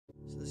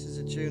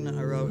a tune that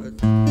I wrote.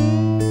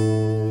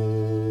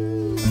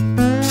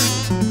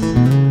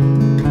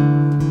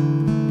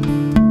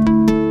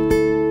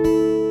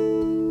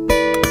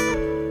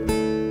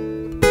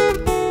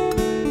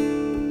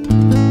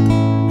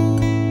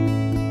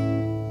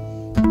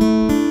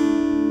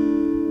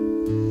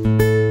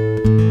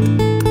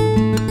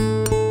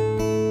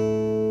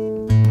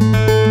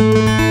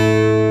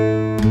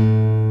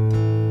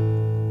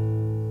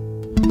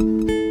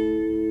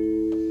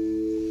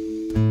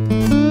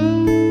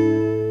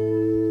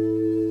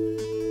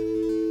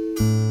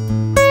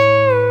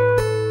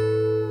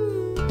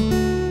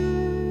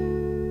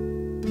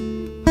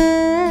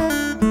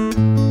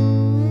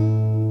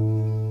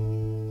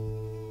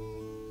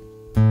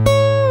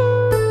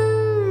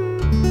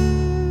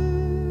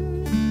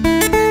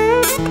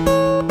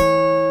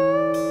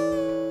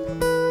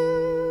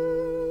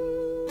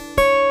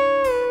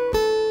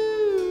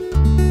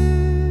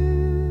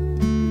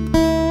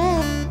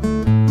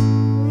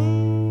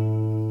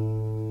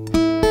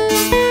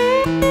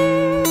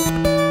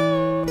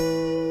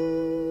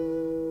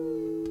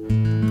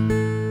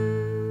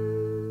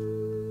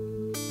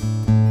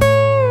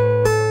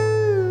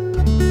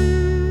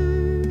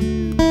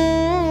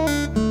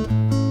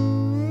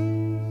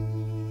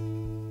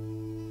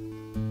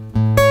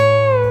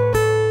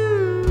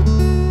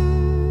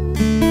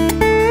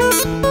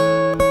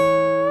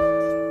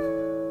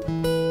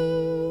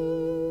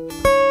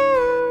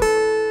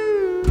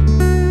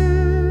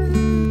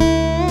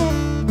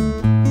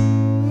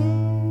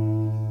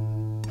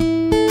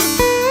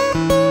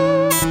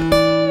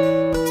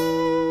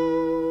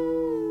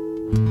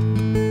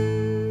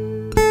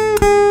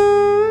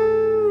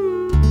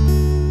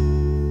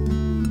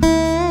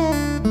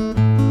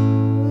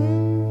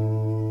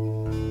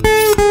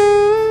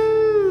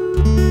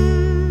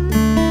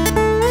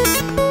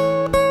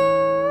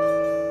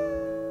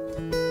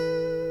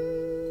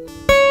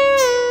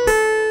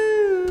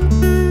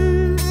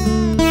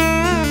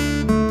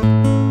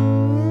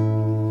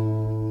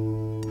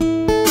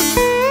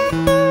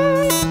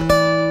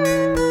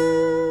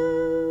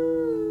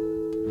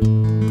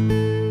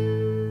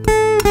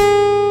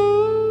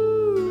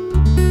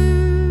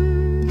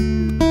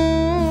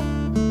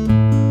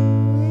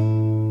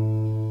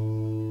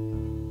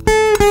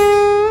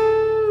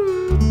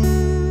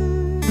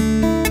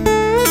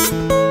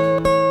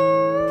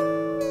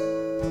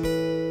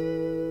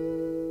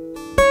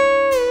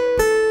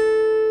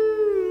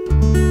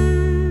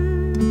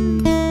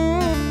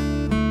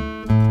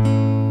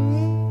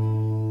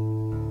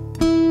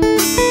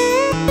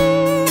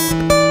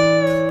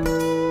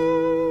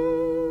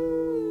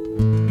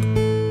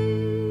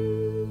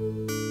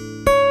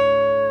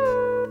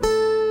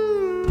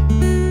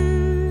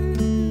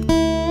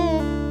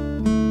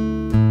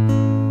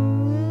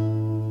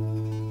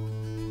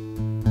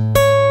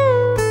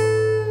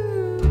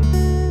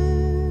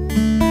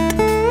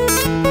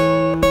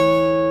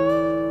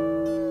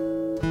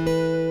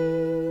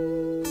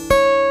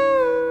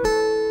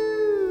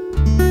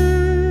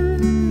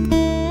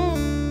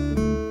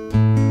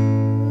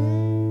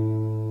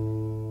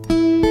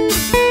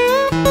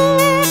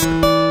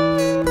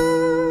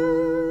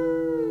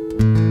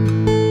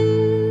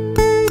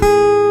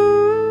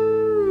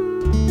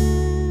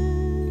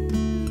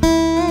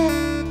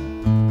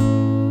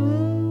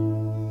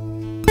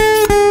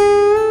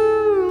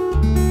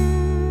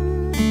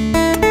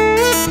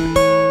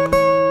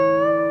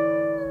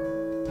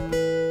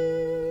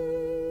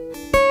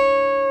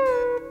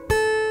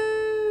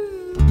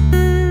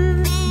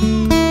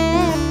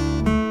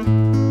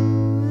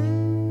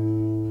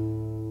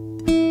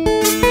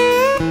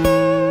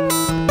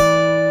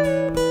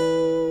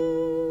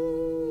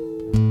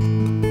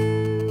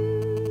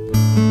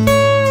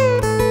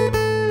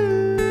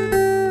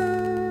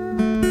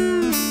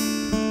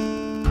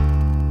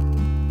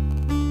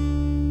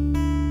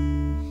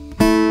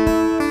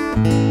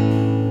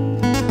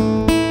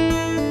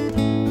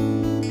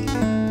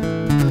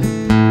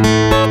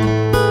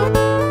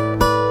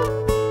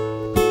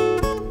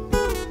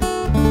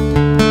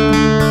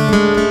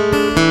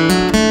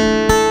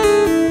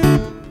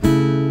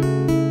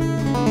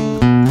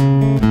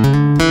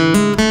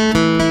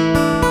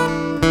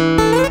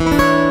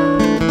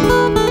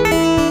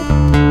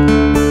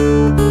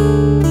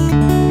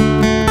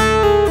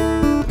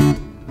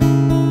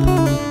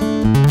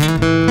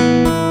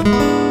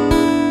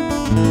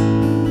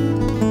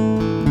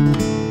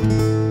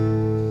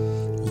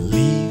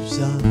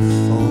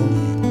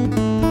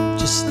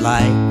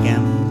 like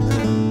embers,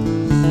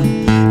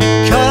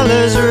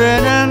 colors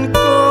red and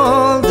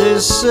gold, they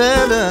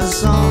set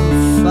us on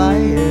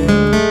fire,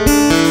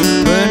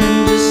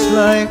 burning just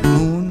like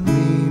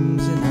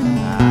moonbeams in our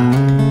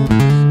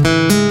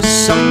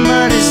eyes.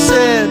 Somebody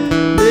said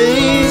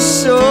they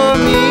saw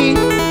me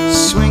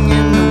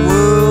swinging the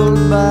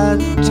world by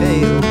the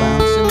tail,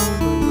 bouncing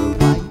over a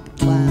white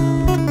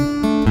cloud,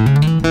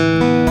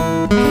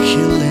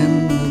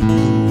 killing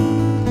the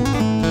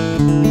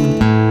moon.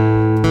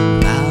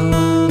 Now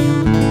I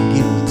am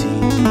guilty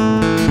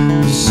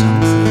of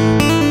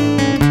something.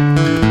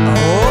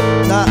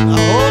 I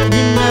hope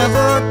you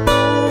never go.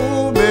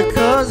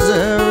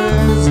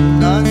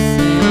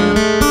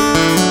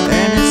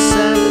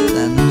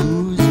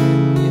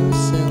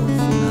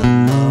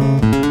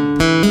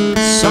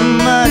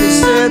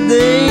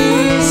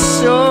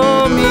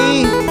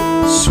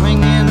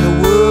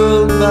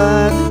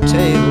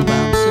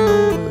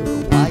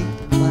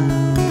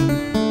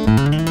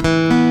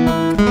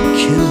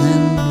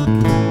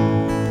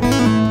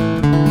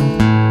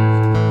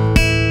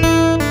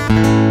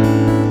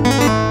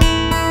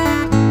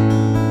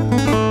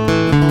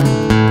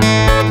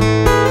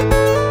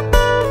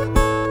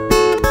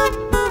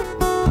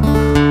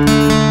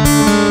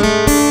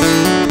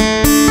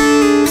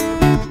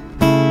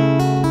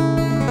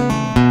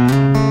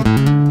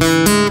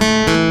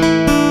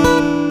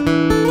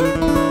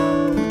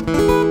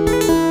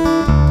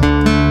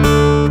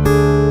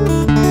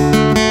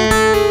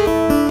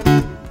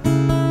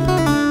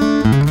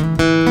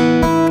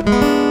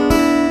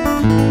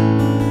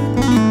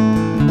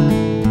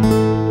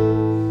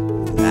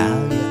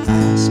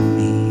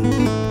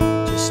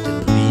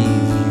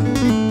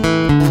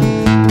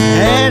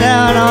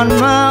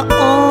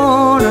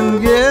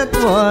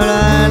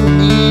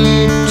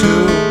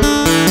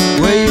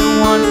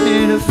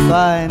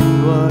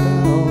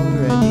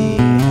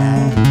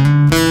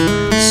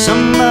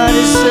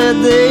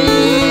 said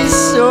they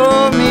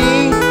saw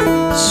me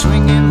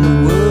swinging the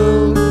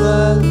world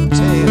by the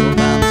tail,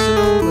 bouncing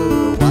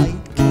over a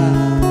white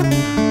cloud,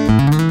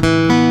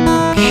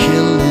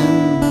 killing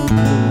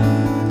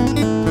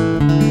the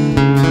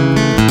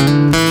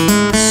moon.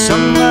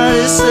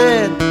 Somebody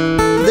said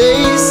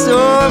they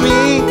saw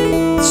me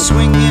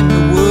swinging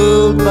the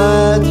world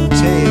by the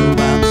tail,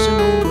 bouncing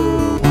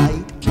over a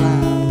white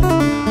cloud,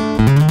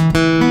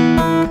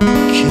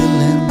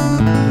 killing the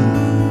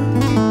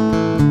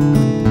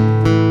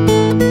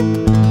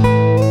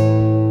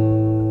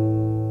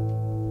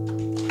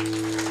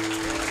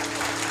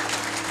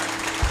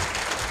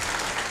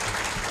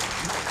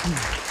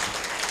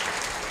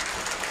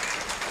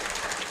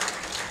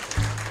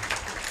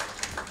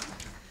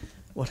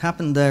What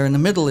happened there in the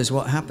middle is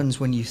what happens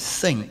when you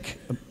think.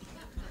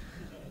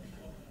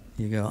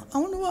 You go, I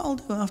wonder what I'll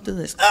do after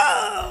this.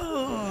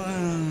 Oh!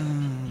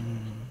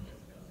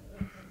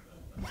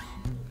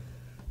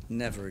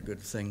 Never a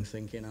good thing,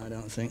 thinking, I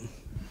don't think.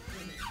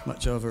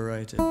 Much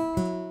overrated.